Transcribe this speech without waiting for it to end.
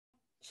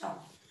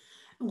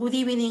Good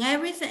evening,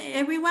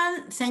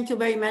 everyone. Thank you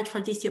very much for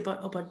this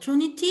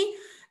opportunity.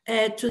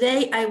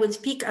 Today, I will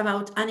speak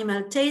about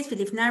animal tales,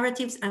 belief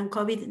narratives, and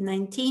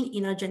COVID-19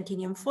 in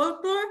Argentinian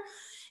folklore.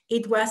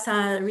 It was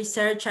a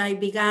research I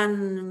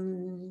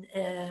began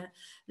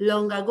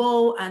long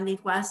ago, and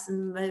it was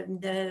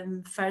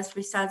the first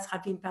results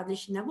have been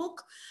published in a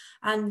book.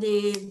 And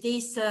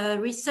this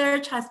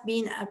research has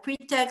been a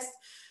pretext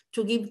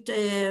to give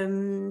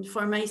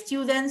for my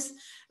students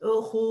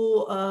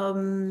who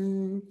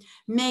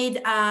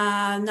made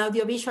an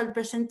audiovisual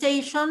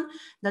presentation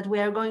that we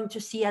are going to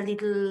see a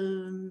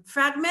little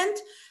fragment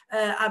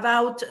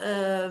about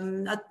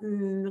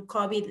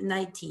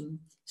COVID-19.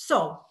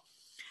 So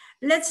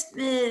let's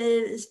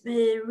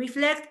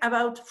reflect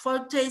about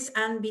folk tales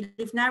and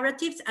belief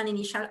narratives and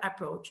initial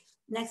approach.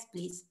 Next,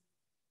 please.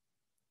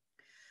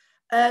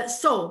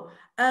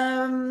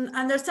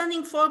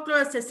 Understanding folklore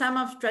as a sum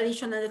of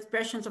traditional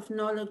expressions of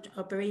knowledge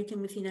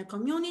operating within a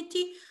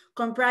community,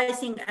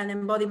 comprising an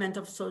embodiment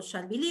of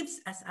social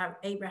beliefs, as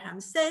Abraham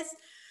says.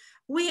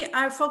 We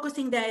are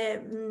focusing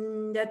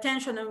the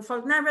attention on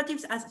folk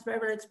narratives as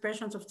verbal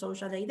expressions of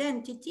social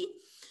identity,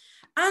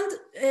 and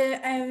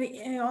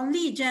on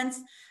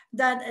legends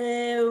that,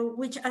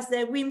 which, as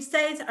the Grimm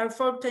says, are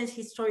folk tales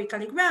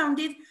historically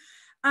grounded.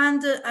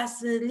 And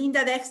as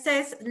Linda Deck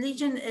says,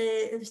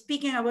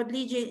 speaking about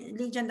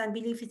legend and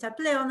belief is a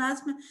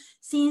pleonasm,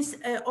 since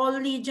all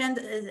legend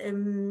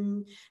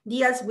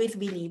deals with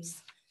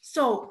beliefs.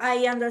 So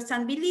I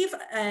understand belief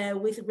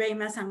with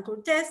Reimers and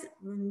Cortez,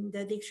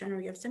 the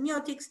Dictionary of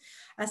Semiotics,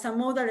 as a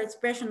modal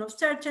expression of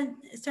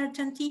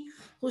certainty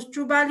whose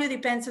true value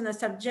depends on a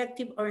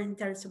subjective or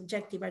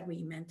intersubjective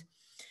agreement.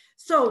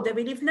 So the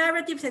belief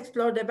narratives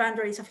explore the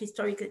boundaries of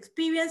historical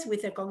experience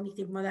with the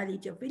cognitive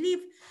modality of belief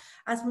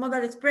as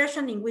modal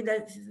expression in which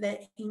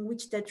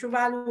the true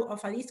value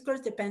of a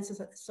discourse depends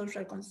on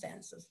social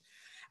consensus.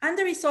 And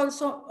there is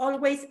also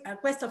always a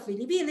quest of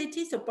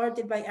believability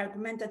supported by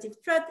argumentative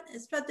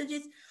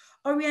strategies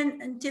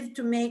oriented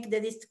to make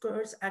the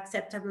discourse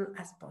acceptable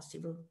as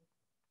possible.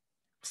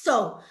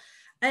 So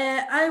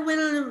I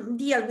will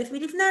deal with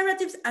belief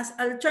narratives as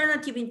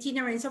alternative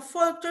itineraries of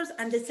folklores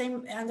and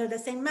under the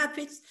same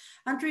matrix,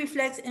 and to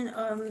reflect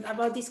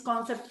about this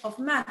concept of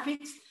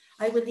matrix,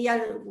 I will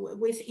deal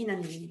with in a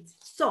minute.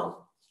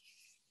 So,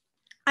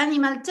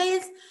 animal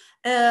tales.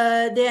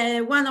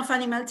 The one of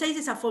animal tales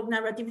is a folk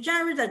narrative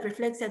genre that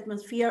reflects the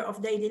atmosphere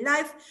of daily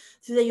life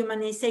through the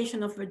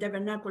humanization of the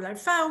vernacular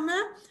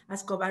fauna,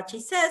 as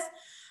Kobachi says.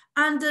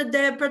 And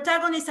the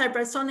protagonists are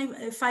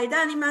personified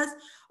animals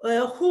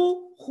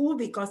who,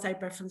 because they're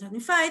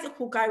personified,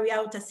 who carry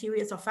out a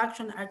series of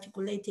actions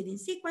articulated in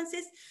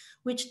sequences,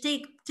 which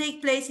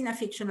take place in a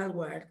fictional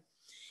world.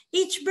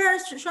 Each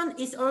version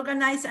is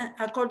organized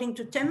according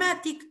to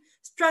thematic,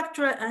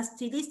 structural, and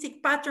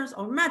stylistic patterns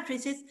or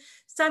matrices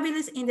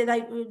established in the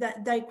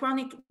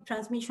diachronic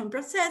transmission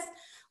process,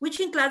 which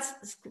includes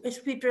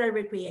scriptural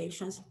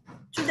recreations.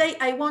 Today,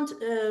 I won't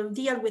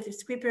deal with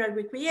scriptural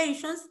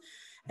recreations,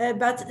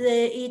 but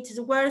it's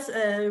worth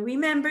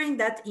remembering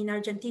that in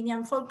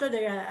Argentinian folklore,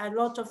 there are a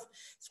lot of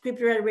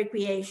scriptural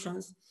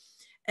recreations.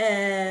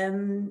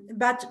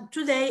 But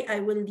today, I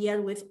will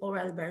deal with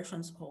oral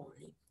versions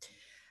only.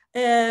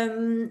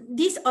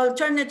 These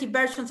alternative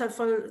versions of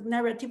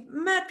narrative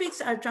matrix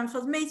are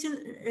transformation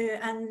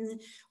and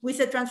with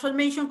a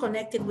transformation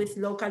connected with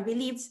local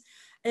beliefs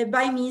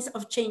by means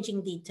of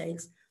changing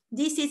details.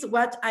 This is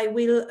what I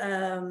will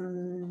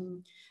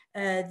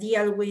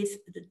deal with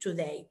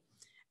today.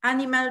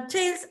 Animal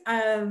tales,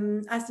 I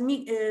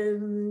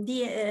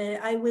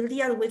will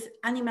deal with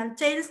animal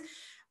tales,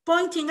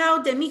 pointing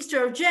out the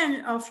mixture of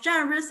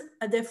genres,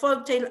 the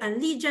folktale and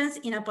legends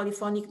in a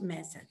polyphonic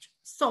message.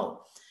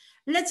 So,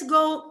 let's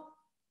go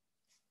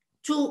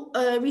to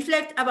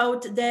reflect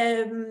about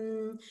the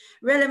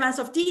relevance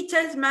of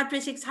details,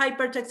 matrices,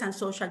 hypertext, and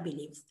social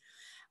beliefs.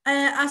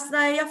 As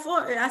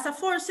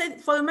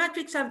aforesaid, folk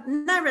matrices have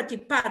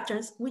narrative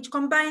patterns which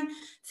combine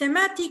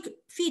thematic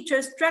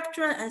features,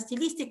 structural and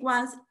stylistic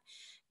ones,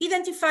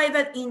 identified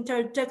by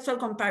intertextual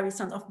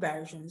comparison of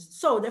versions.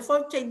 So the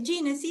folktale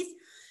genesis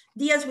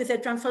deals with the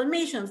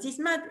transformation of these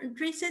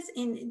matrices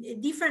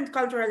in different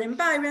cultural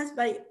environments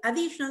by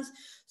additions,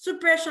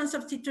 suppression,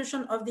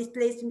 substitution of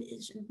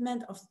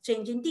displacement of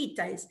changing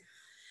details.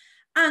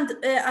 And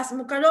as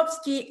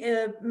Mukarovsky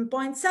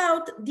points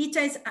out,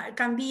 details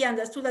can be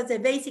understood as the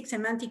basic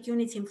semantic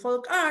units in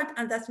folk art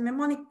and as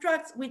mnemonic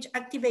tracks which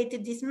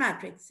activated these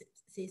matrices.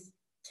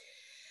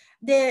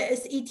 The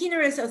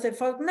itineraries of the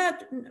folk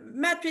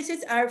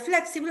matrices are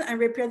flexible and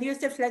reproduce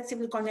the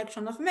flexible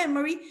connection of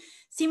memory,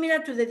 similar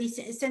to the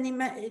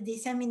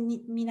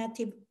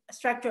disseminative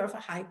structure of a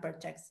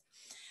hypertext.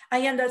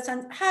 I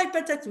understand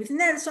hypertext with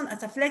Nelson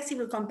as a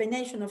flexible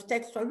combination of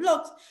textual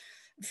blocks,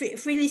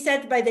 freely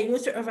set by the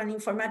user of an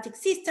informatic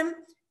system.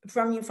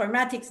 From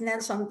informatics,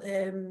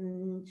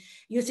 Nelson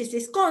uses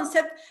this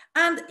concept,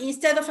 and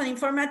instead of an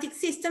informatic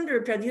system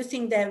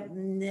reproducing the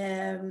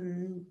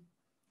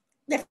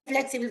the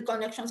flexible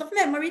connections of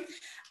memory,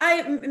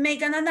 I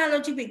make an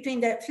analogy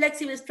between the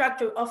flexible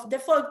structure of the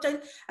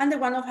folktale and the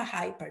one of a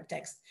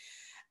hypertext.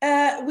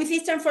 With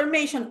its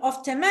transformation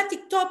of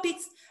thematic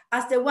topics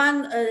as the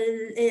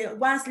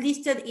ones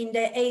listed in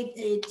the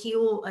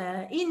ATU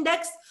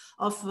index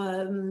of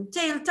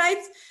tale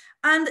types,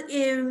 and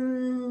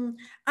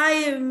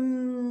I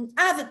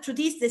added to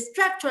this the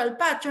structural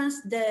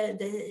patterns,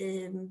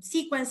 the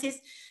sequences,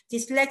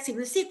 these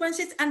flexible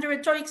sequences, and the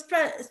rhetoric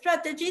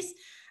strategies,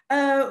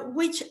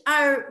 which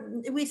are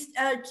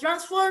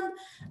transformed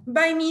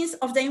by means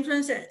of the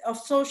influence of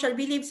social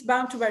beliefs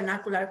bound to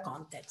vernacular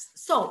context.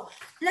 So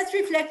let's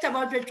reflect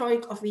about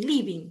rhetoric of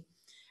believing.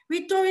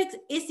 Rhetoric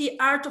is the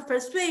art of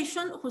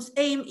persuasion whose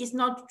aim is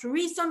not to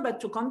reason, but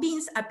to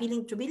convince,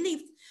 appealing to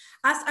belief,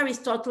 as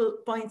Aristotle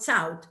points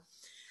out.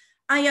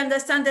 I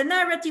understand the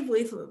narrative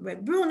with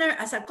Brunner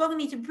as a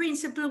cognitive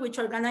principle which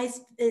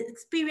organizes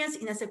experience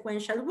in a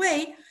sequential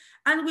way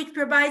and which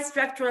provides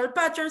structural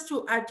patterns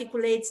to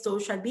articulate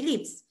social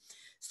beliefs.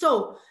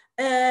 So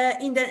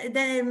in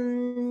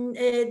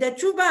the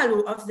true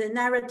value of the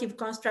narrative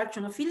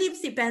construction of beliefs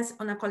depends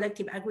on a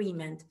collective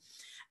agreement.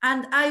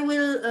 And I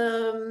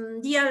will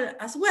deal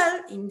as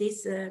well in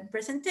this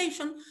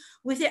presentation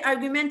with the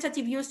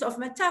argumentative use of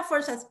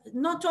metaphors as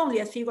not only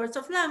as figures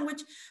of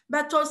language,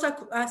 but also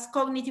as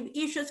cognitive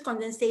issues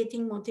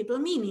condensating multiple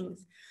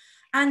meanings.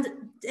 And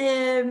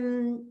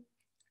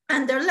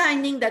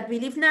underlining that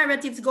belief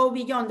narratives go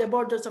beyond the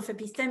borders of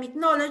epistemic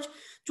knowledge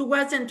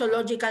towards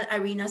ontological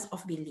arenas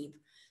of belief.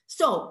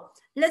 So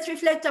let's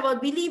reflect about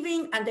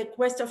believing and the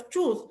quest of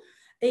truth.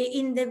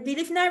 In the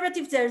belief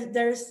narrative,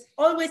 there's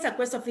always a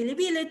quest of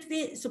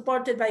believability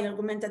supported by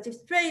argumentative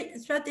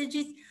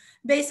strategies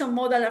based on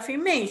modal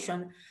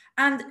affirmation.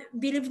 And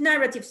belief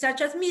narratives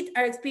such as myth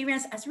are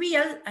experienced as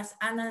real, as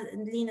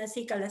Anna-Lena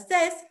Sickle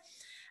says.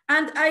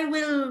 And I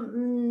will,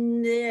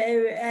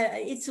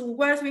 it's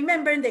worth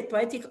remembering the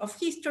poetic of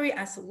history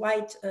as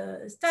White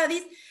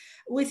studies,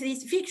 with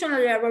this fictional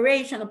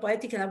elaboration or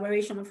poetic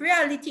elaboration of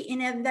reality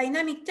in a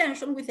dynamic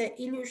tension with the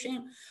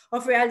illusion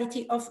of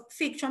reality of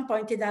fiction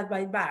pointed out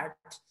by Barth.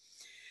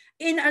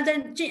 In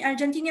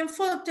Argentinian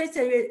folktales,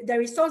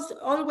 there is also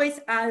always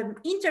an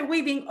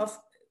interweaving of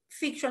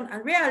fiction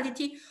and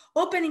reality,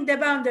 opening the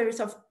boundaries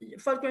of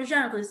folklore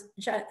genres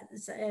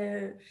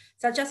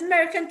such as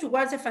American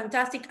towards a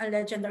fantastic and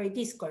legendary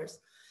discourse.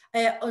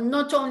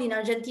 Not only in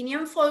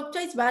Argentinian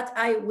folktales, but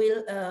I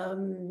will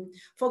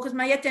focus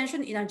my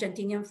attention in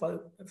Argentinian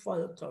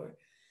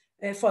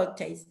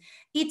folktales.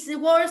 It's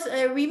worth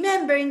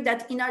remembering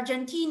that in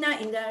Argentina,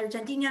 in the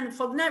Argentinian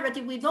folk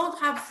narrative, we don't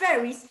have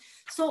fairies,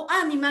 so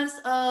animals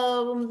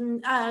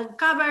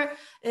cover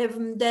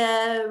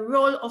the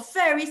role of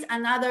fairies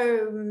and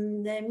other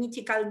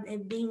mythical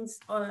beings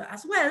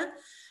as well.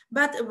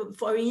 But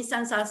for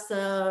instance, as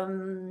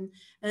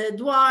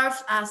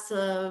dwarfs, as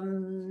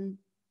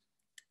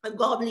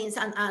goblins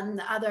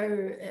and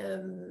other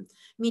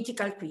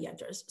mythical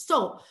creatures.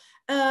 So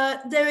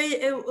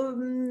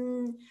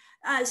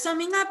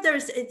summing up,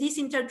 there's this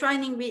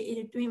intertwining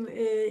between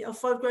of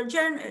folklore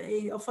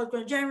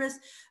genres,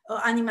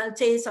 animal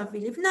tales of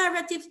belief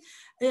narratives,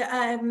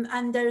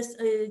 and there's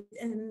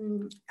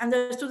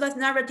understood as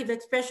narrative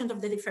expression of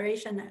the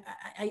differentiation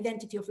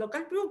identity of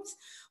local groups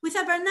with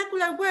a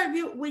vernacular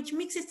worldview which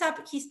mixes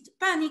up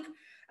Hispanic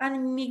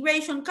and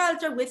migration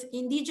culture with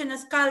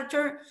indigenous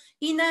culture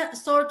in a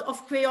sort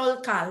of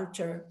Creole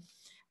culture.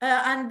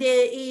 And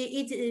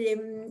it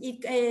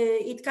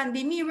can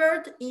be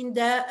mirrored in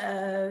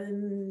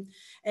the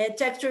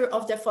texture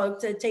of the folk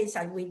tales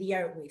that we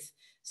deal with.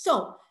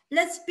 So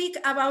let's speak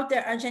about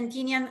the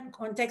Argentinian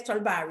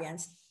contextual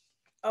variants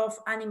of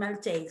animal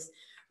tales.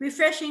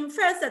 Refreshing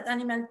first that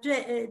animal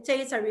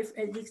tales are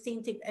a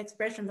distinctive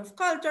expression of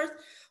cultures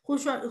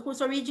whose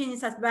origin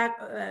is as back,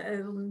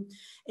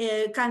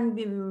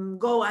 can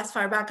go as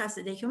far back as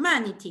the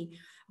humanity,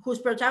 whose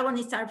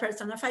protagonists are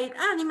personified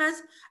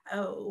animals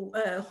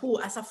who,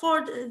 as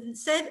Ford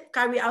said,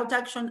 carry out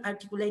action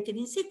articulated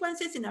in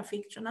sequences in a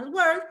fictional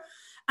world.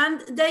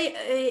 And they,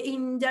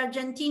 in the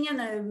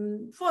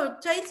Argentinian folk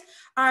tales,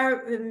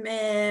 are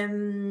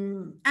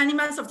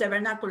animals of the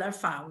vernacular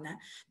fauna.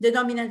 The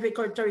dominant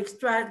rhetoric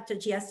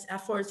strategy, as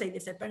Ford said,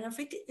 is the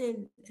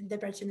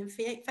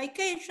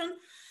personification.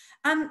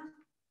 And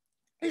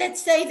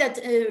let's say that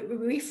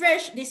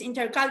refresh this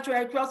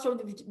intercultural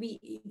crossroad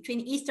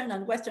between Eastern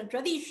and Western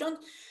traditions,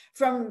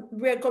 from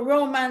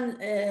Greco-Roman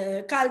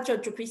culture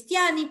to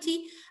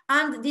Christianity,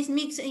 and this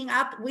mixing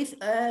up with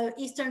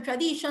Eastern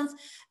traditions.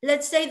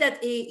 Let's say that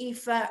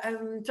if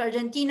to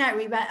Argentina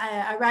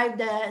arrived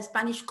the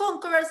Spanish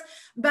conquerors,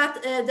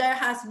 but there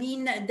has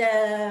been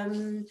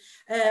the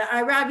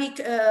Arabic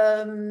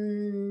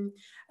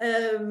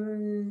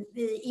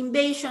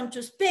invasion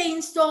to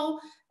Spain, so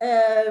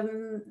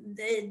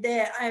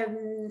the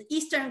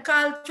Eastern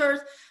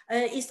culture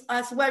is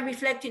as well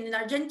reflected in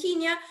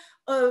Argentina.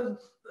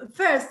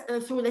 first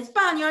through the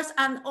Spaniards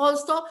and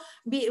also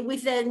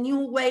with the new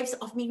waves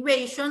of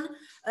migration.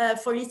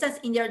 For instance,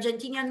 in the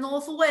Argentinian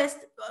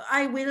Northwest,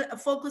 I will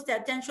focus the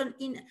attention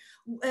in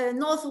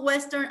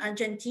Northwestern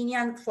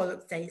Argentinian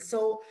folk tales,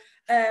 so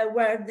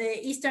where the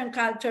Eastern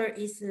culture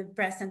is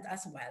present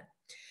as well.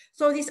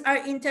 So these are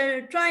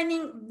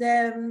intertwining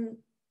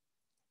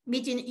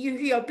between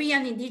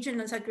European,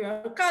 indigenous, and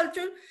creole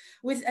culture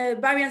with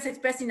variants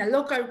expressed in a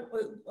local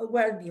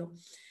worldview.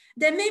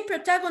 The main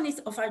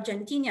protagonist of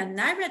Argentinian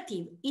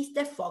narrative is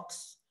the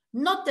fox,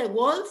 not the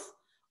wolf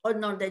or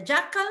not the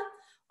jackal,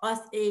 as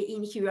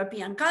in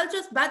European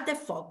cultures, but the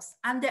fox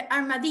and the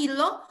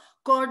armadillo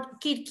called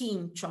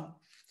quirquincho.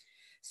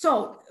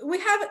 So we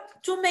have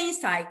two main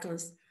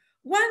cycles.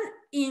 One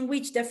in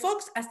which the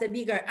fox, as the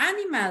bigger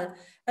animal,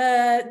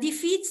 is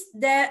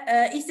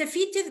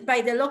defeated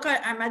by the local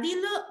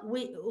armadillo,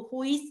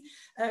 who is,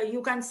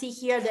 you can see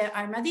here the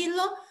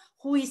armadillo,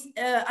 who is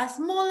a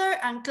smaller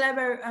and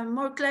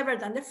more clever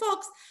than the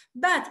fox.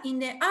 But in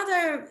the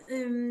other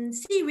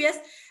series,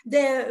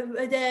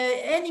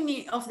 the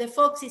enemy of the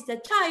fox is the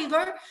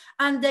tiger,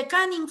 and the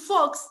cunning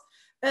fox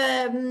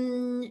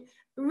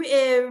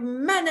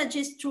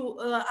manages to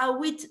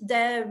outwit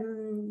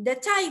the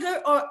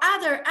tiger or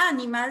other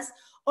animals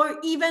or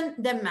even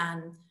the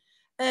man.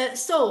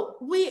 So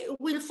we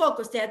will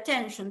focus the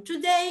attention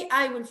today,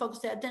 I will focus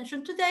the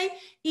attention today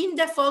in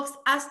the fox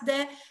as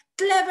the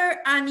clever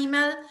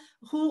animal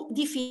who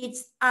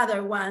defeats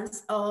other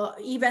ones or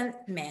even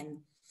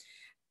men.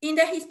 In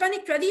the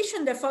Hispanic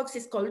tradition, the fox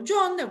is called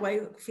John, the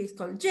wife is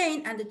called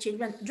Jane, and the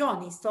children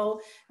Johnny.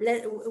 So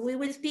we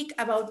will speak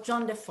about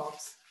John the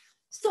Fox.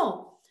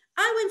 So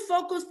I will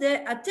focus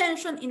the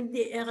attention in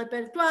the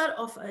repertoire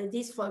of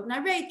this folk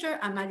narrator,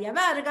 Amalia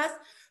Vargas,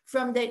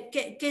 from the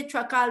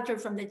Quechua culture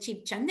from the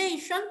Chibcha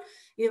nation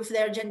of the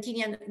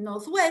Argentinian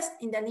Northwest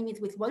in the limit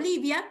with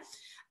Bolivia,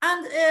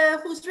 and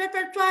whose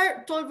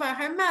repertoire told by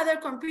her mother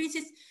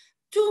comprises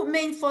two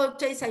main folk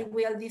tales I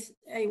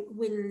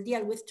will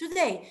deal with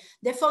today: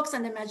 the fox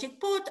and the magic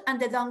pot, and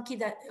the donkey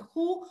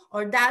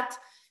that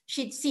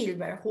sheet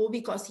silver, who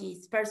because he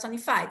is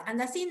personified.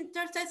 And as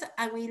interest,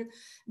 I will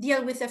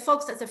deal with the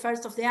fox as the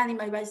first of the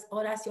animal by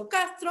Horacio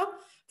Castro,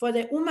 for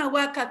the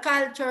Humahuaca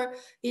culture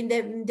in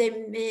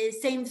the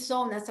same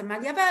zone as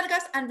Amalia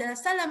Vargas, and the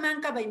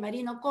Salamanca by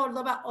Marino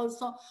Córdoba,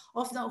 also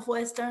of the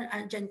Western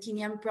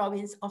Argentinian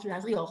province of La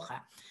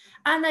Rioja.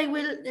 And I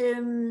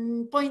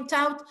will point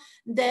out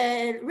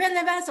the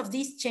relevance of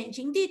these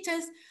changing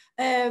details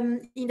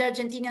in the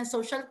Argentinian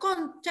social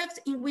context,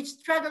 in which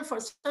struggle for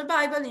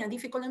survival in a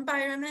difficult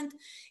environment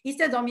is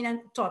the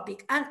dominant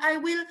topic. And I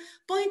will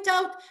point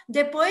out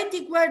the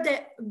poetic word,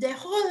 the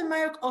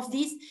hallmark of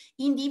this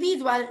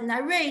individual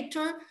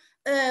narrator,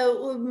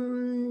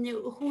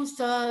 whose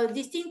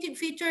distinctive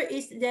feature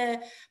is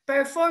the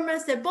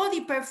performance, the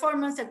body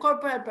performance, the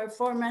corporal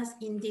performance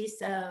in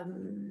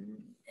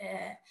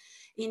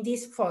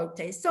this folk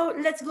tale. So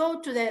let's go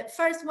to the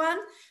first one,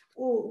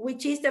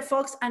 which is the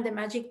fox and the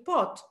magic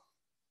pot.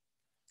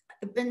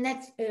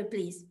 Next,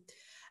 please.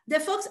 The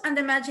fox and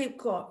the magic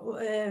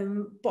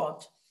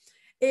pot.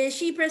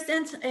 She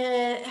presents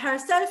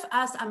herself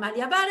as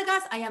Amalia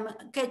Vargas. I am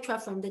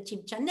Quechua from the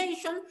Chibcha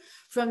nation,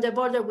 from the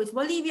border with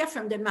Bolivia,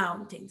 from the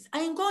mountains. I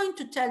am going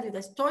to tell you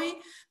the story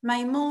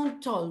my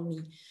mom told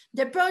me.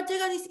 The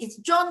protagonist is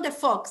John the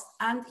Fox,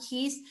 and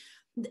he's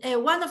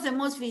one of the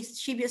most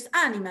mischievous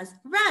animals.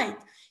 Right,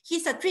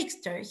 he's a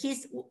trickster.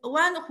 He's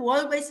one who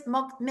always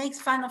makes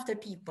fun of the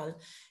people.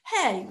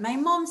 Hey, my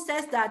mom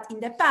says that in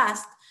the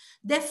past,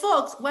 the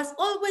fox was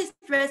always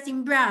dressed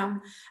in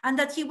brown, and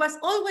that he was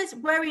always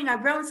wearing a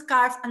brown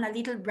scarf and a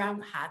little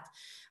brown hat.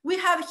 We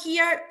have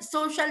here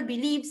social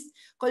beliefs,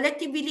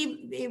 collective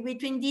belief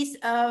between this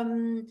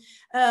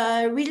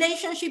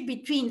relationship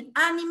between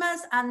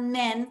animals and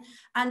men,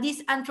 and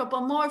this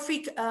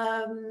anthropomorphic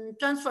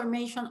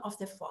transformation of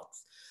the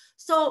fox.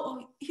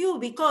 So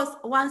because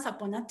once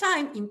upon a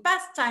time, in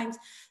past times,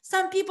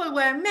 some people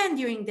were men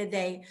during the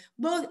day,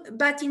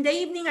 but in the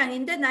evening and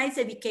in the night,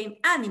 they became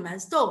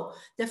animals. So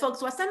the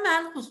fox was a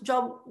man whose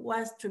job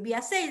was to be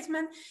a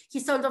salesman. He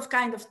sold all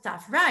kind of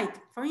stuff, right?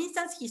 For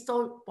instance, he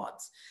sold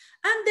pots.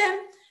 And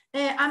then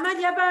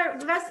Amalia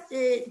Vargas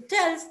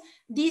tells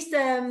this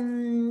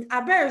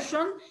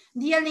aversion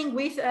dealing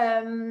with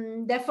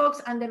the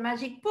fox and the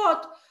magic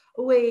pot,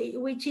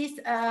 which is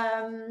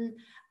an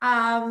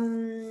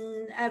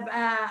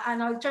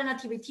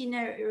alternative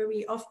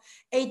itinerary of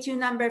ATU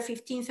number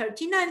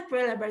 1539,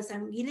 Prevalence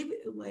and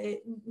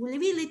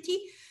Gullibility,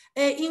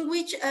 in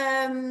which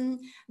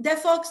the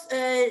fox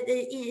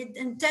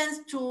intends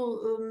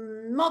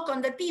to mock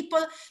on the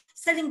people,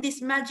 selling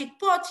this magic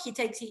pot. He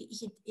takes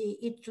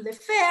it to the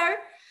fair,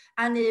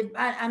 and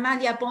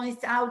Amalia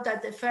points out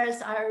that the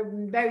fairs are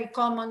very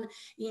common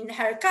in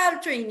her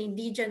culture, in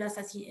indigenous,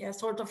 as a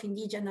sort of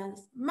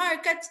indigenous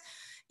markets,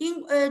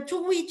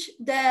 to which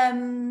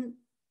the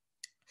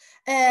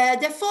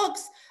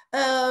fox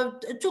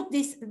took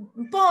this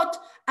pot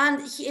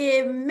and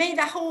he made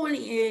a hole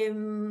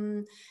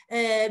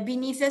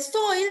beneath the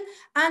soil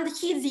and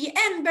hid the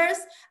embers,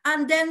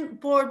 and then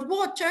poured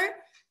water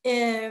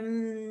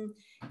into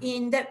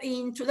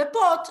the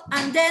pot,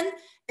 and then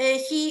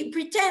he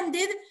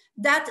pretended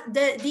that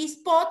this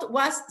pot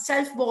was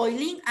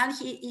self-boiling, and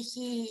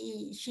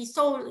he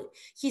sold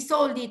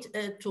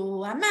it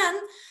to a man.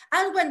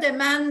 And when the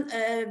man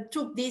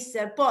took this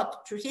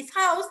pot to his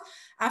house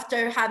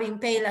after having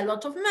paid a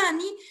lot of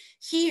money,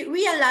 he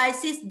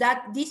realizes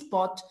that this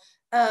pot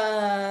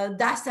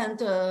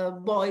doesn't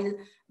boil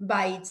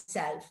by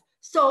itself.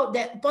 So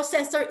the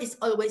possessor is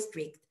always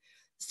tricked.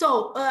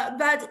 So,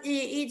 but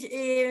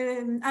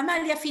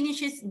Amalia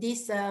finishes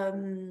this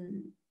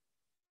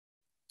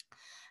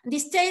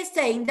tale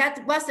saying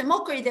that was a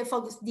mockery the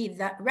folks did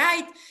that,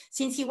 right?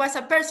 Since he was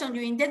a person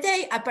during the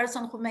day, a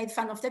person who made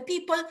fun of the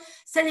people,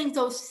 selling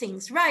those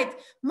things, right?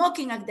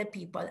 Mocking at the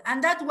people.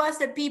 And that was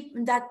the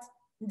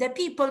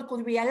people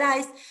could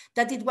realize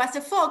that it was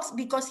a fox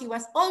because he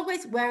was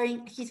always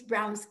wearing his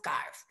brown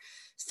scarf.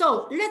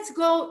 So let's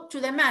go to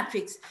the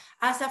matrix.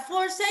 As a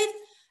foresight,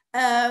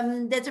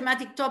 the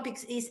thematic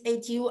topics is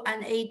ATU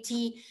and AT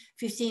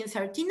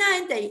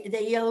 1539.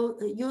 They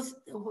use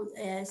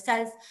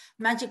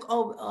self-magic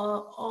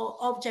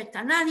object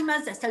and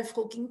animals, the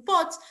self-cooking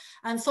pots,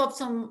 and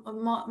Sobson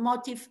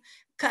motif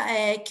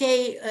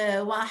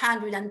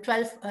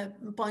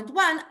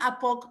K112.1,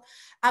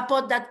 a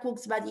pot that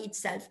cooks by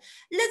itself.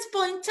 Let's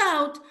point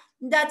out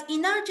that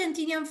in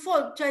Argentinian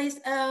folk tales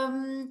are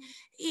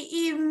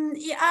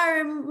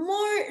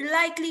more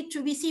likely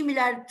to be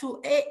similar to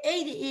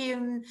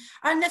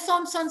Arne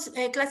Thompson's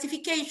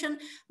classification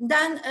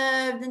than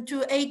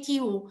to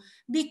ATU,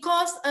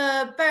 because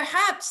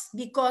perhaps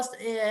because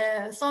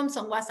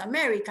Thompson was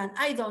American,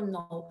 I don't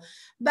know.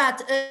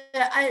 But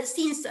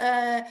since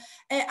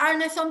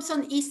Arne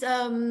Thompson is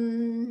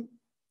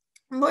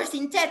more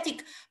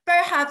synthetic,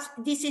 perhaps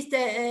this is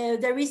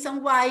the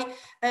reason why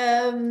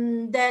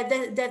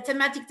the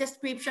thematic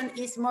description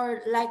is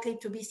more likely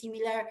to be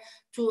similar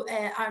to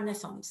Arne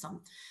Thompson.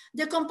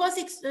 The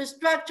composite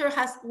structure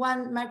has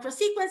one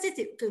microsequence,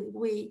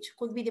 which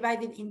could be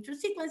divided into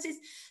sequences,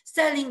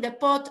 selling the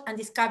pot and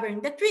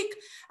discovering the trick.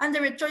 And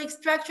the rhetoric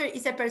structure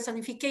is a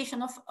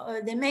personification of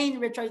the main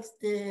rhetoric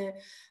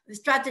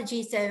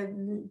strategy is a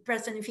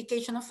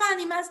personification of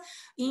animals,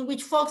 in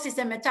which fox is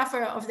a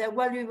metaphor of the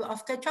worldview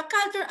of Quechua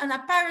culture and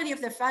a parody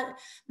of the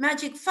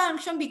magic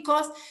function,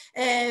 because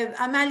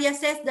Amalia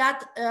says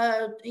that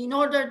in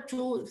order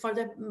for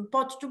the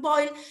pot to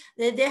boil,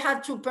 they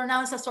had to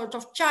pronounce a sort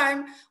of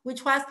charm,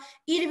 which was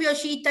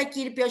Irvioshita,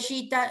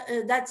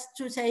 Kirpioshita, that's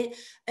to say,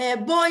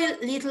 boil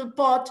little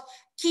pot.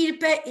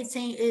 Kirpe is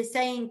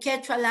saying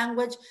Quechua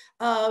language,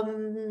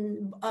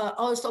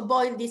 also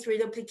boil this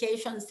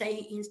reduplication,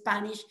 saying in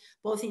Spanish,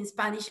 both in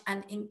Spanish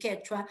and in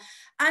Quechua.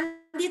 And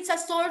it's a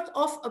sort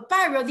of a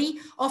parody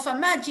of a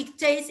magic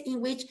tale in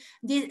which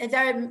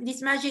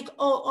these magic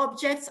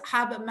objects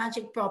have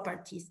magic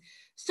properties.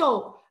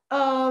 So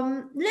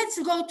let's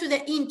go to the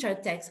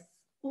intertext.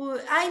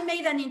 I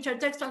made an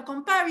intertextual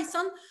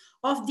comparison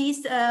of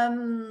these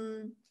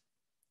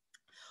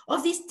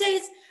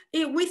tales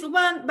with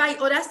one by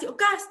Horacio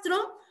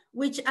Castro,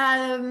 which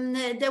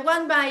the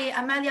one by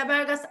Amalia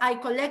Vargas, I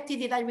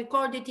collected it, I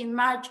recorded in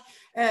March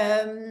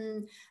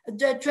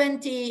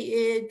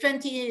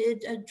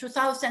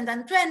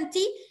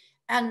 2020.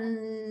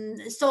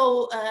 And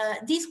so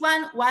this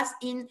one was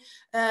in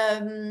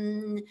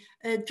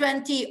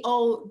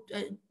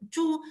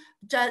 2002,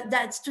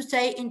 that's to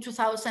say in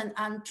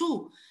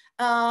 2002.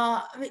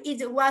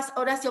 It was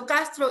Horacio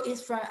Castro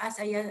is from, as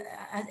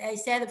I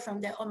said, from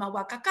the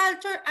Omahuaca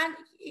culture, and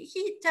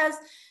he tells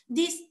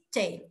this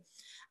tale.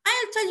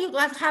 I'll tell you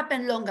what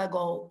happened long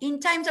ago, in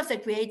times of the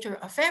creator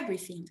of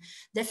everything,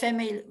 the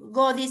female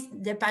goddess,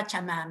 the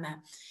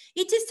Pachamama.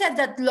 It is said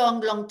that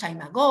long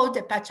time ago,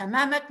 the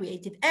Pachamama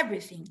created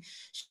everything.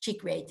 She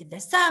created the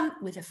sun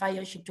with the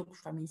fire she took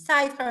from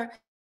inside her.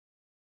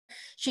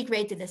 She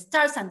created the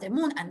stars and the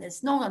moon and the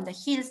snow on the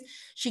hills.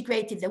 She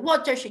created the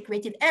water, she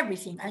created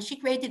everything. And she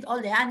created all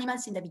the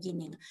animals in the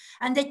beginning.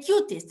 And the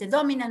cutest, the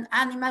dominant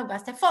animal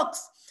was the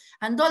fox.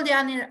 And all the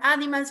other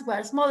animals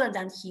were smaller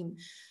than him.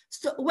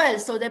 So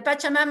the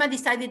Pachamama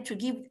decided to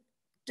give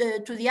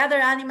to the other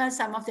animals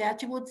some of the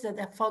attributes that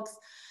the fox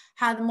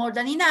had more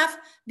than enough,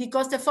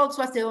 because the fox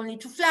was the only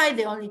to fly,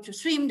 the only to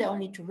swim, the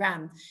only to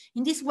run.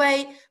 In this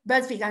way,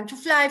 birds began to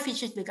fly,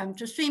 fishes began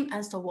to swim,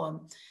 and so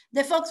on.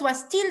 The fox was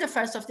still the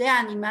first of the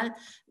animal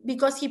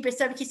because he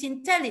preserved his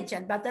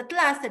intelligence, but at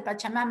last the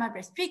Pachamama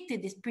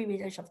restricted this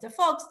privilege of the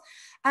fox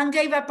and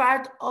gave a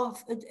part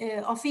of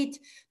it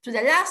to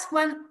the last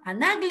one,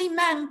 an ugly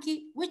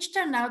monkey, which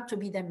turned out to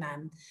be the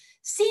man.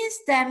 Since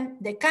then,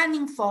 the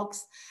cunning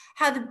fox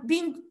has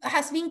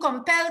been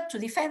compelled to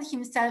defend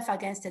himself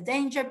against the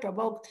danger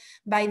provoked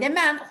by the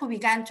man who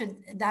began to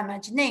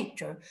damage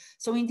nature.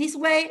 So in this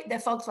way, the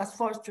fox was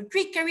forced to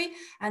trickery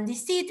and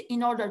deceit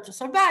in order to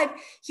survive.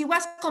 He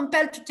was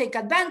compelled to take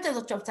advantage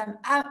of some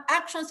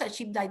actions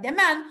achieved by the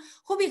man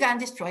who began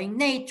destroying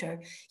nature.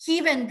 He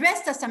even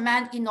dressed as a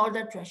man in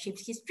order to achieve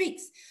his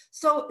tricks.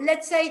 So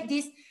let's say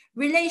these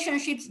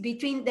relationships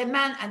between the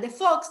man and the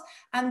fox,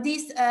 and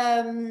this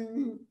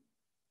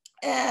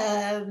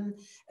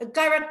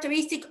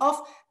characteristic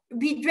of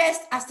be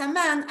dressed as a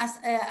man, as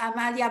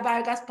Amalia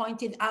Vargas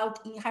pointed out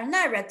in her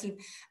narrative,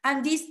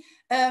 and this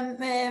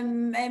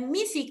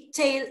mythic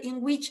tale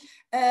in which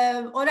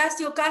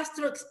Horacio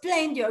Castro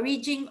explained the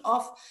origin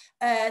of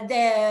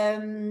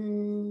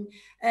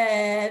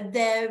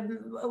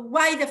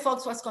why the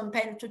fox was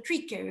compelled to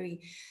trickery.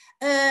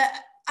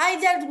 I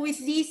dealt with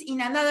this in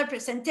another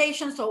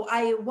presentation, so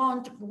I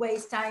won't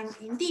waste time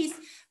in this,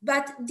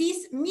 but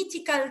this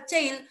mythical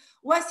tale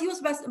was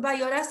used by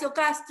Horacio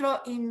Castro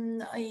in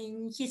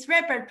his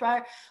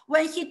repertoire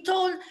when he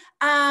told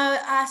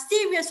a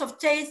series of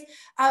tales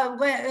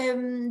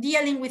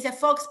dealing with the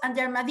fox and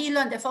the armadillo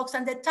and the fox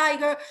and the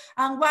tiger,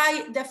 and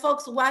why the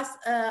fox was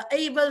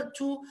able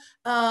to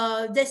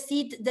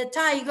deceive the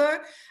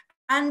tiger.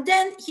 And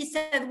then he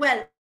said,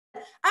 well,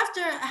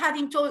 after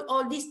having told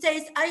all these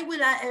tales, I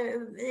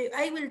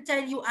will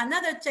tell you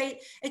another tale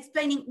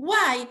explaining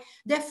why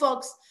the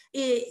fox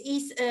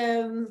is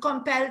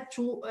compelled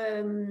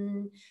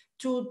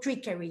to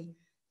trickery.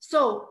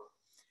 So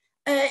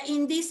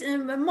in this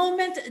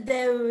moment,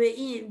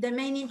 the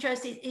main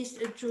interest is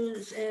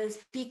to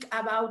speak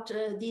about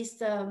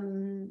this.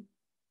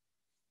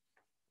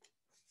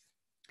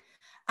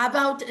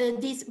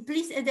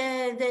 Please,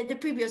 the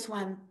previous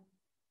one.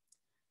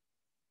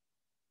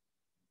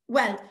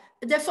 Well,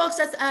 the fox,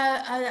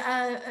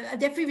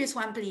 the previous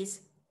one,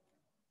 please.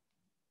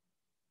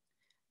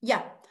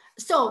 Yeah,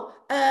 so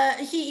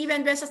he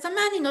even dressed as a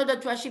man in order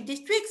to achieve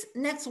these tricks.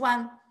 Next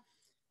one,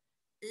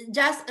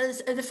 just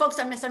as the fox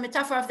as a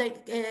metaphor of the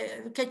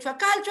Quechua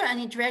culture and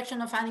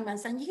interaction of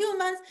animals and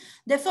humans.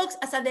 The fox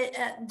as a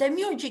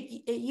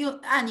demiurgic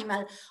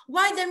animal.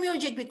 Why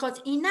demiurgic? Because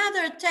in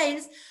other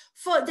tales,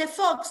 for the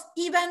fox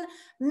even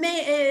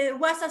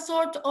was a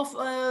sort of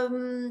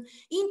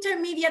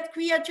intermediate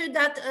creature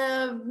that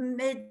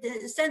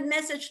sent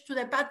message to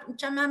the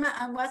Pachamama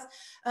and was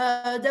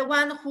the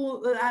one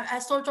who,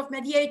 a sort of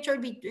mediator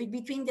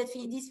between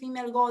these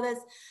female goddess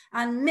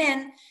and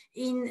men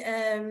in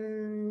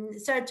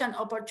certain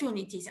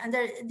opportunities. And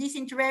these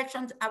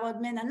interactions about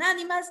men and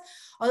animals,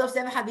 all of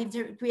them have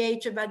been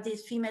created by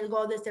this female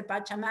goddess, the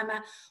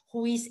Pachamama,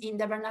 who is in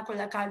the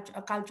vernacular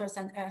cultures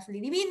and earthly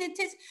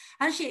divinities.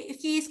 And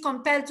he is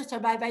compelled to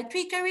survive by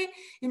trickery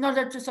in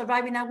order to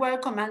survive in a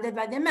world commanded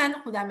by the man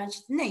who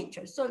damaged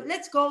nature. So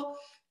let's go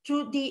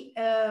to the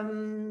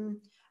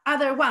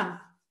other one,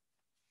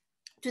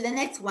 to the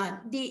next one.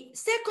 The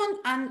second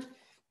and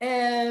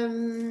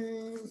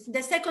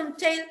the second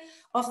tale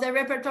of the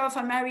repertoire of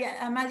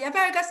Amalia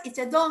Vargas is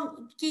a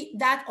donkey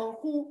that or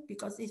who,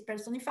 because it's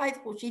personified,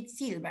 who cheats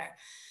silver.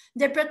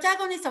 The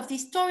protagonist of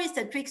this story is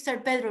the trickster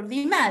Pedro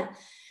Dimal.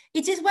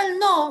 It is well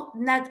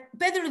known that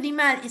Pedro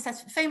Dimal is a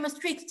famous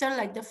trickster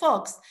like the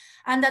fox,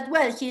 and that,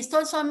 well, he is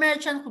also a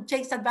merchant who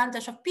takes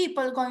advantage of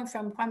people going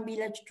from one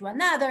village to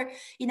another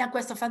in a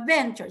quest of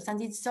adventures.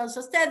 And it's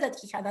also said that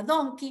he had a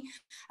donkey,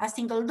 a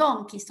single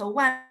donkey. So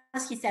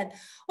once he said,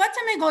 what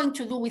am I going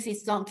to do with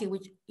this donkey,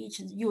 which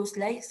is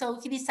useless? So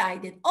he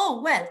decided,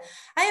 oh, well,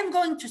 I am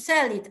going to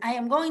sell it. I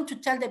am going to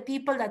tell the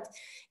people that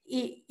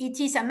it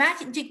is a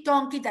magic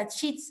donkey that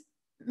cheats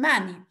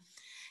money.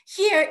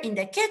 Here in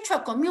the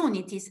Quechua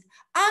communities,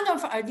 one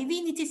of our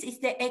divinities is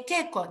the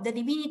Equeco, the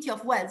divinity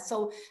of wealth.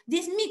 So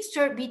this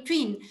mixture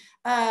between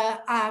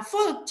a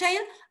folk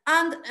tale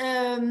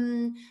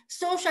and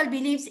social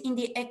beliefs in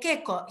the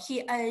Equeco.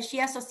 She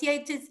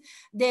associated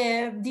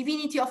the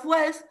divinity of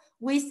wealth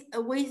with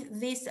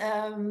this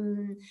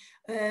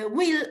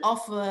will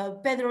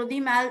of Pedro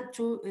Dimal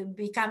to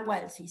become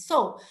wealthy.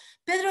 So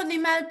Pedro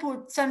Dimal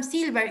put some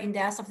silver in the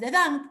ass of the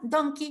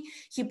donkey.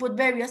 He put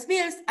various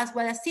bills as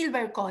well as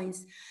silver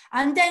coins.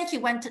 And then he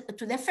went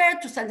to the fair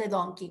to sell the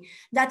donkey.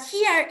 That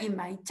here in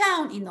my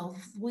town, in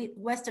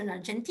Western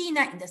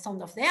Argentina, in the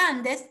zone of the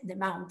Andes, the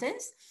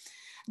mountains,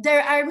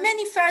 there are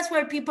many fairs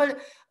where people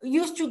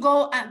used to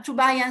go to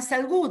buy and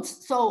sell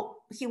goods.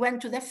 So he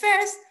went to the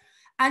fairs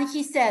and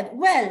he said,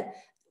 well,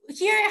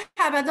 here I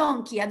have a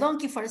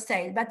donkey for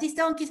sale, but this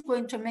donkey is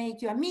going to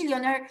make you a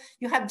millionaire.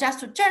 You have just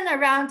to turn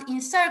around in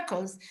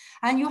circles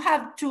and you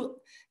have to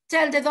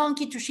tell the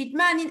donkey to cheat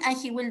money and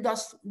he will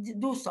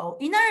do so.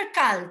 In our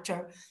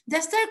culture,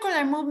 the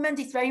circular movement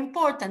is very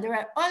important. There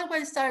are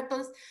always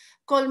circles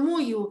called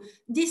muyu.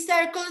 These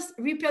circles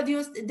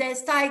reproduce the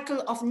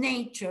cycle of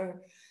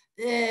nature.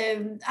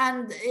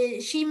 And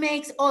she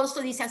makes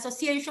also this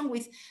association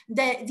with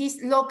this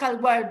local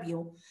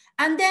worldview.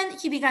 And then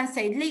he began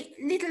saying,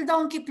 little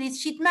donkey,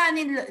 please cheat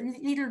money,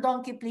 little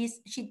donkey, please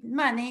cheat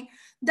money.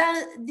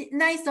 The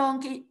nice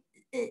donkey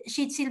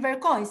silver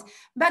coins.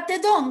 But the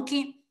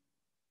donkey,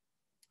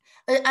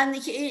 and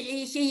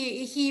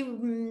he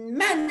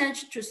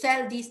managed to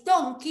sell this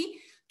donkey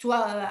to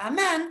a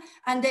man,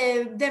 and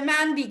the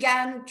man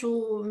began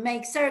to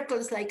make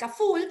circles like a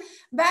fool.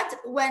 But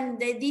when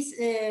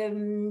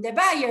the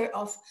buyer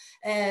of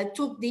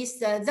took this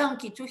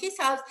donkey to his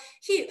house,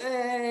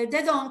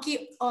 the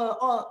donkey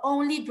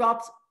only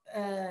dropped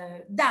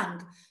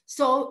dung.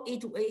 So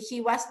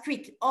he was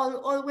tricked.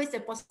 Always the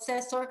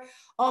possessor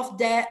of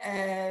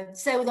the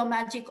pseudo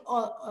magic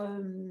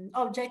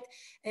object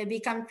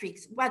become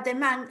tricks. But the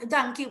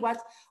donkey was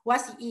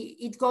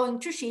it going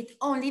to shit?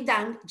 Only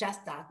dung,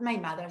 just that, my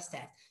mother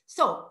said.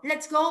 So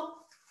let's go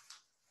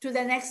to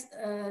the next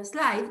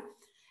slide.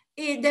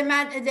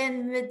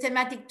 The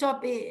thematic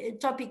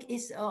topic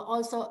is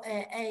also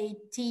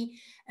AT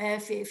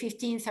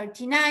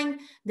 1539,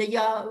 the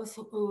youth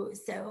who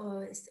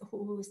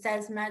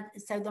sells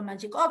pseudo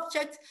magic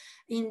objects.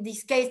 In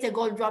this case, the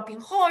gold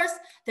dropping horse.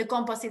 The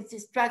composite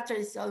structure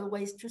is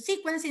always two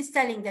sequences,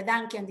 selling the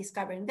donkey and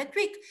discovering the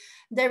trick.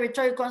 The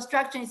rhetoric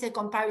construction is a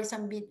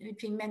comparison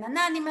between men and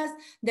animals.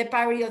 The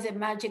parody of the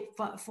magic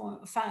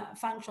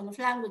function of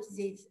language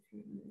is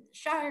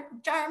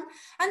charm,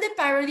 and the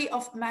parody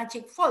of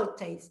magic folk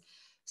tales.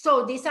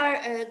 So these are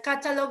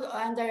cataloged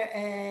under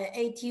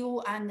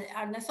ATU and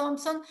Arne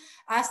Thompson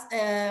as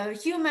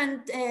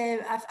human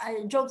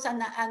jokes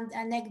and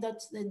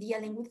anecdotes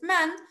dealing with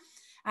man,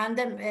 and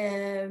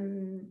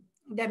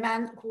the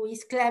man who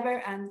is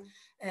clever and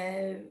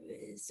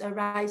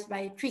survives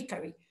by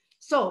trickery.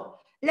 So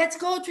let's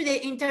go to the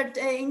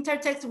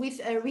intertext with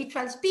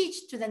ritual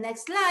speech, to the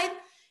next slide,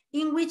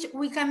 in which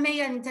we can make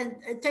an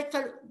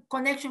intertextual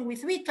connection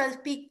with ritual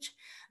speech.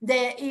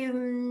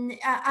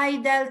 I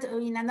dealt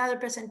in another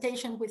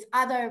presentation with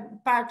other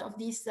part of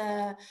this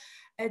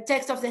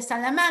text of the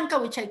Salamanca,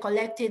 which I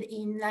collected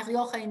in La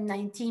Rioja in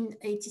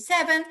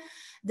 1987.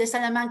 The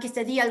Salamanca is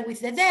the deal with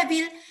the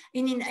devil,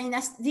 in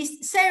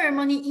this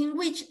ceremony in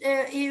which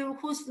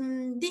whose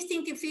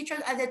distinctive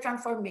features are the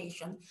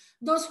transformation.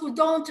 Those who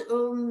don't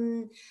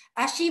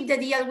achieve the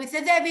deal with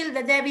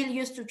the devil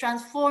used to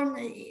transform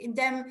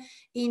them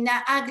in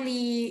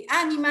ugly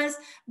animals,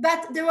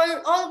 but there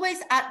were always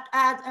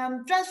a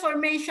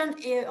transformation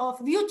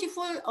of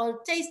beautiful or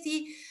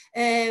tasty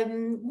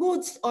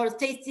goods or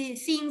tasty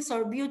things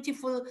or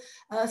beautiful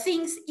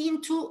things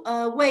into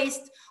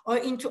waste or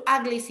into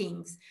ugly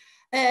things.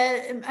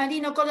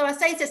 Marino Córdoba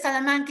says the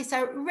Salamanca is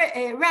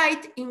a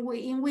rite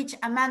in which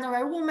a man or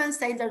a woman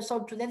sell their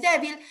soul to the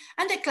devil,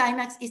 and the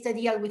climax is the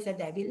deal with the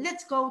devil.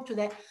 Let's go to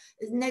the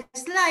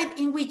next slide,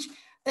 in which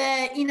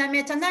in a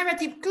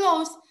meta-narrative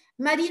clause,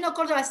 Marino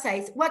Córdoba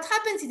says, what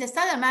happens in the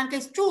Salamanca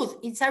is truth.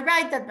 It's a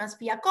rite that must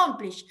be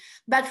accomplished.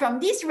 But from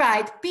this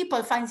rite,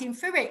 people find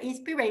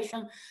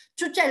inspiration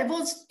to tell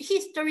both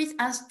histories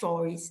and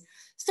stories.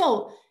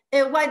 So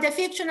while the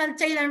fictional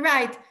tale and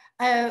rite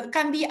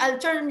can be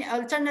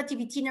alternative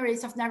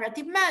itineraries of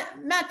narrative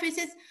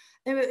matrices,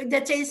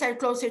 the tales are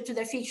closer to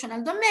the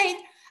fictional domain,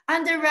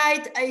 and the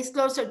rite is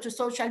closer to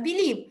social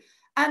belief.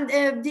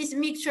 And these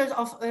mixtures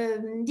of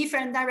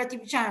different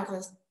narrative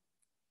genres.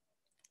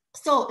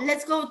 So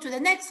let's go to the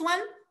next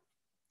one.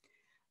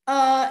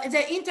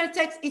 The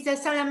intertext is the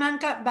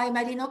Salamanca by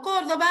Marino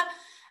Córdoba.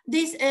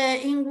 This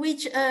in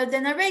which the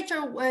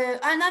narrator,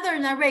 another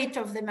narrator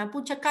of the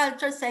Mapuche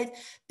culture, says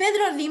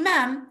Pedro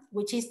Rimán,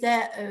 which is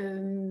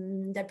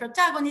the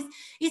protagonist,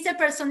 is a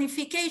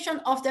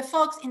personification of the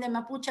fox in the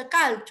Mapuche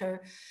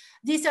culture.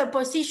 This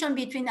opposition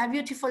between a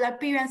beautiful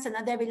appearance and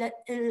a devil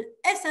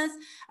essence,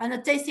 and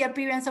a tasty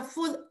appearance of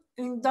food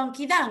in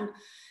Donkey Dung.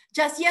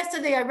 Just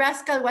yesterday, a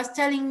rascal was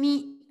telling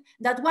me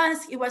that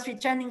once he was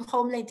returning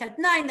home late at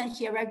night and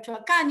he arrived to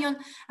a canyon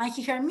and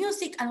he heard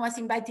music and was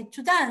invited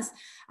to dance.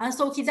 And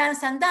so he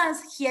danced and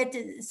danced, he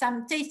ate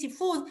some tasty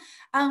food,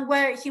 and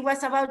where he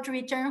was about to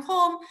return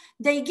home,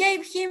 they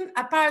gave him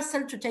a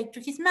parcel to take to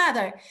his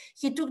mother.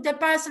 He took the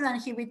parcel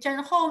and he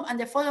returned home, and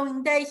the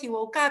following day he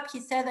woke up, he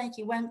said, and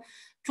he went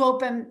to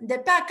open the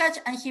package,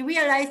 and he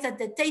realized that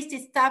the tasty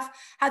stuff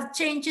had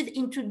changed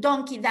into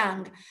Donkey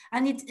Dung.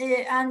 And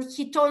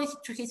he told it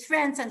to his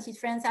friends, and his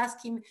friends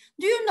asked him,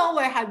 do you know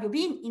where have you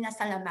been? In a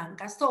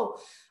Salamanca. So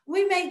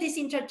we made this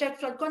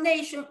intertextual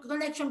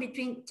connection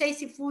between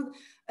tasty food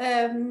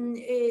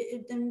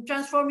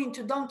transforming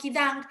to Donkey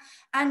Dung,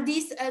 and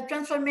this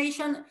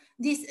transformation,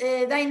 this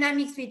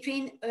dynamics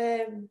between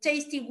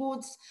tasty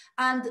goods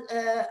and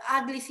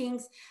ugly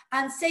things,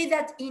 and say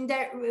that in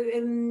the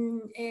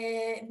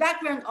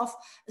background of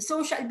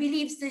social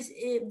beliefs,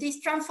 these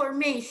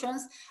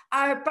transformations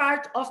are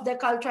part of the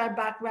cultural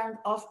background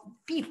of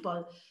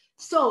people.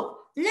 So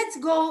let's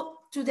go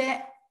to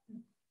the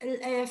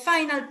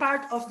final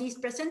part of this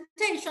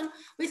presentation,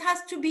 which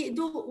has to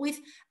do with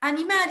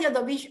animalia,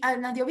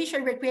 an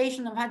audiovisual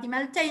recreation of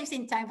animal tales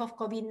in time of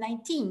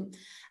COVID-19.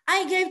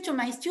 I gave to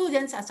my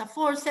students as a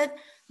foresight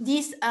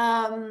this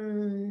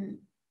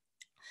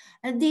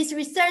this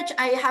research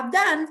I have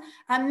done,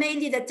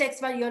 mainly the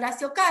text by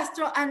Horacio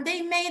Castro, and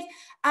they made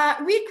a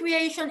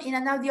recreation in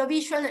an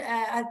audiovisual,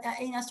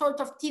 in a sort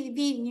of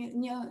TV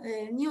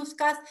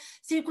newscast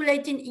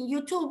circulating in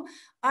YouTube.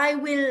 I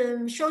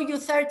will show you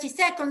 30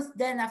 seconds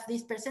then of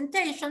this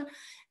presentation,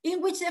 in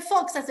which the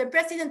fox, as the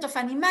president of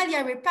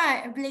Animalia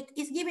Republic,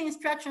 is giving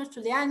instructions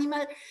to the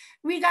animal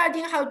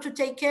regarding how to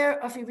take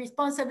care of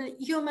irresponsible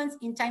humans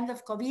in times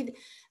of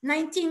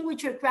COVID-19,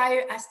 which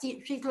require a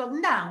strict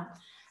lockdown.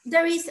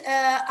 There is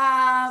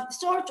a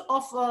sort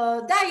of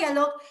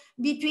dialogue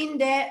between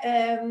the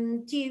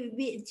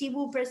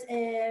TV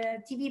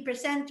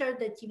presenter,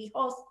 the TV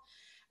host,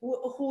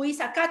 who is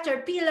a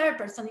caterpillar,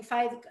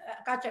 personified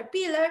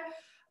caterpillar,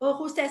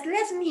 who says,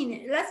 last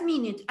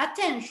minute,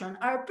 attention,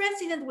 our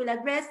president will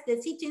address the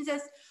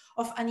citizens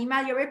of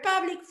Animalia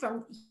Republic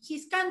from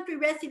his country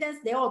residence,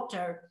 the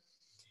otter.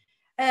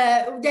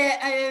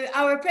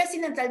 Our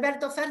president,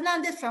 Alberto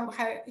Fernandez, from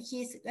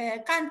his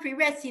country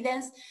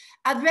residence,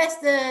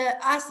 addressed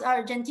us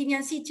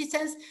Argentinian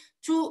citizens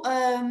to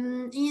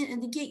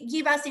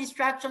give us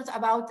instructions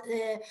about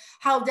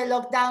how the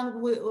lockdown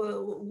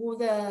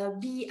would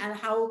be and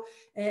how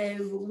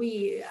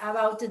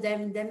about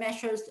the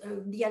measures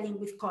dealing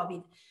with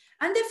COVID.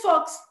 And the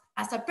fox,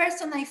 as a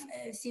personified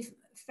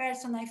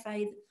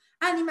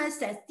animal,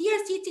 says,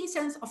 dear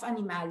citizens of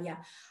Animalia,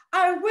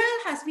 our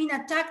world has been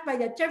attacked by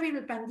the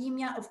terrible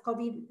pandemic of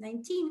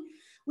COVID-19,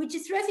 which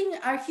is threatening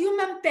our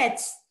human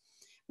pets.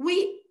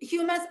 We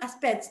humans as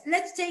pets,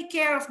 let's take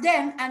care of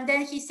them. And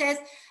then he says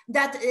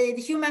that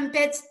the human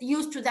pets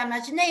used to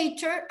damage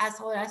nature, as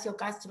Horacio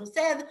Castro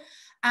said,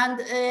 and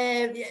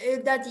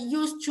that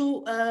used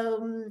to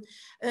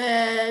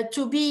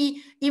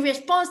be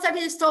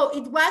irresponsible. So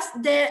it was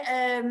the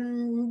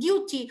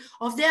duty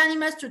of the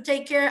animals to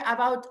take care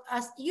about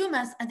us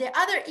humans. And the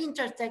other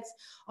intertext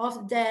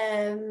of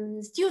the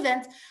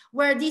students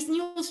were these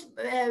news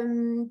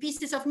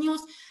pieces of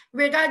news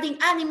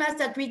regarding animals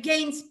that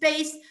regained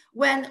space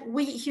when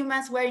we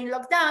humans were in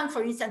lockdown.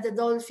 For instance, the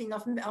dolphin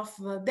of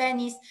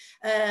Venice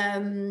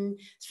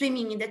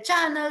swimming in the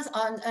channels,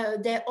 on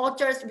the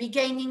otters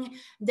regaining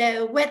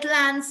the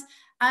wetlands.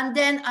 And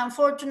then,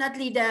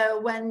 unfortunately,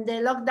 when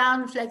the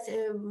lockdown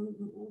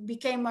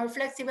became more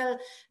flexible,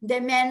 the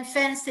men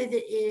fenced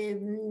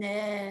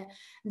the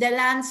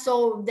land,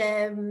 so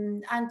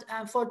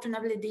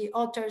unfortunately the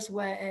otters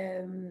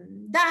were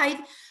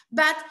died.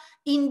 But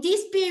in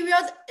this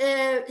period,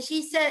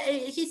 he says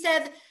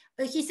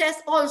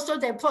also,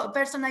 the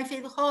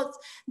personified host,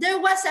 there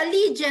was a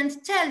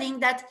legend telling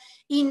that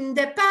in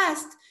the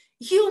past,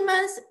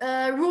 humans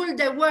ruled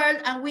the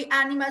world and we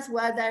animals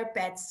were their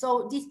pets.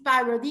 So this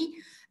parody,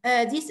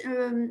 this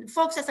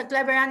fox as a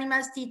clever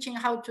animals teaching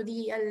how to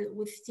deal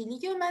with silly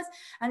humans,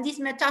 and this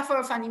metaphor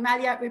of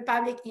Animalia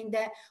Republic in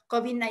the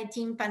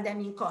COVID-19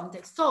 pandemic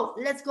context. So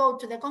let's go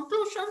to the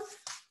conclusion.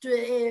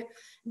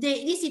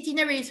 This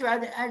itinerary through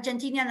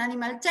Argentinian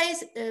animal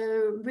tales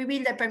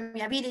revealed the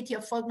permeability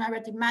of folk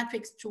narrative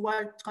matrix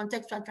toward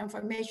contextual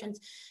transformations,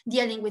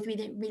 dealing with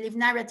belief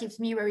narratives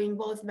mirroring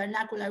both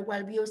vernacular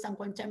worldviews and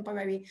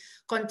contemporary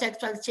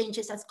contextual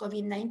changes as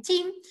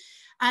COVID-19.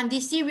 And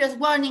this serious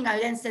warning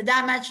against the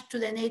damage to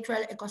the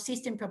natural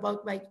ecosystem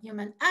provoked by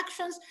human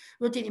actions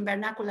rooted in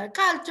vernacular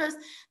cultures.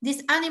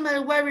 This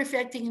animal were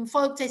reflecting in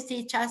folk tales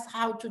teach us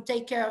how to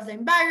take care of the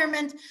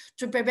environment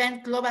to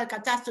prevent global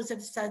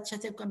catastrophes such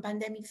as the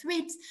pandemic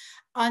threats,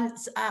 and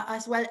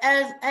as well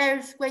as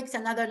earthquakes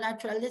and other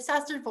natural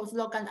disasters, both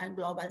local and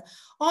global.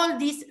 All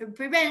these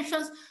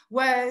preventions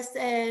were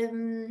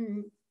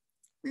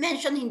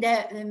mentioned in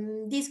the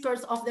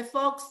discourse of the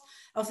fox,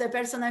 of the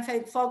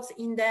personified fox,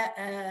 in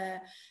the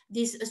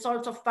this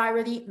sort of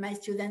parody my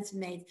students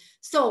made.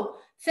 So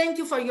thank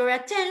you for your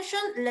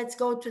attention. Let's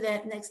go to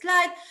the next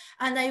slide.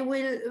 And I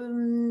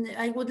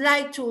would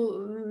like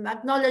to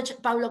acknowledge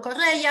Paulo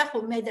Correa,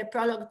 who made the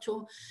prologue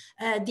to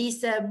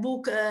this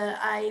book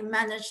I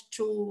managed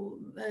to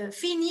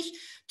finish,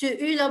 to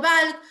Ulo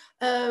Balk,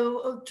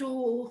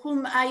 to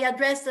whom I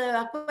addressed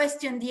a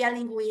question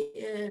dealing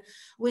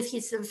with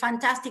his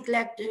fantastic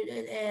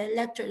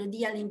lecture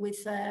dealing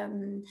with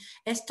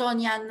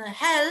Estonian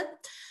hell.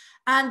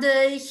 And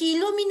he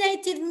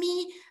illuminated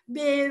me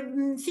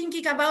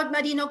thinking about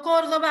Marino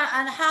Cordova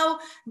and how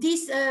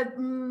this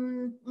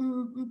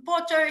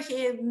potter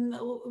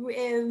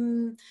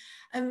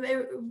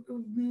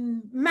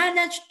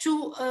managed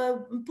to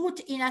put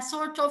in a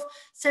sort of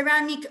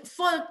ceramic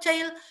folk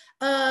tale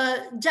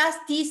just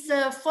these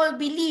folk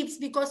beliefs,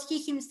 because he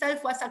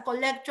himself was a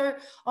collector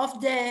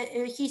of the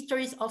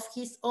histories of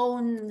his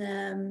own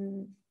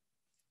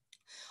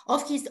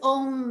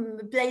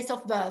place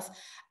of birth.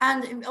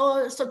 And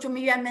also to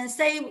Miriam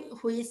Mensei,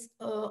 who is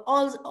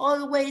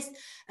always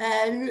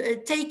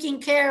taking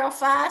care of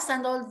us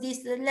and all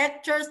these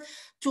lectures,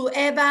 to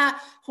Eva,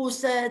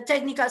 whose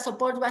technical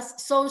support was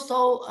so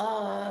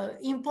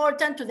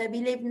important, to the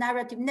Believe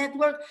Narrative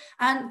Network,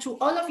 and to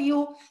all of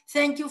you,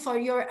 thank you for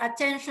your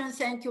attention.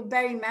 Thank you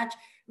very much,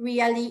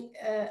 really,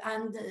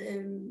 and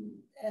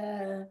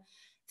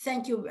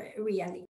thank you, really.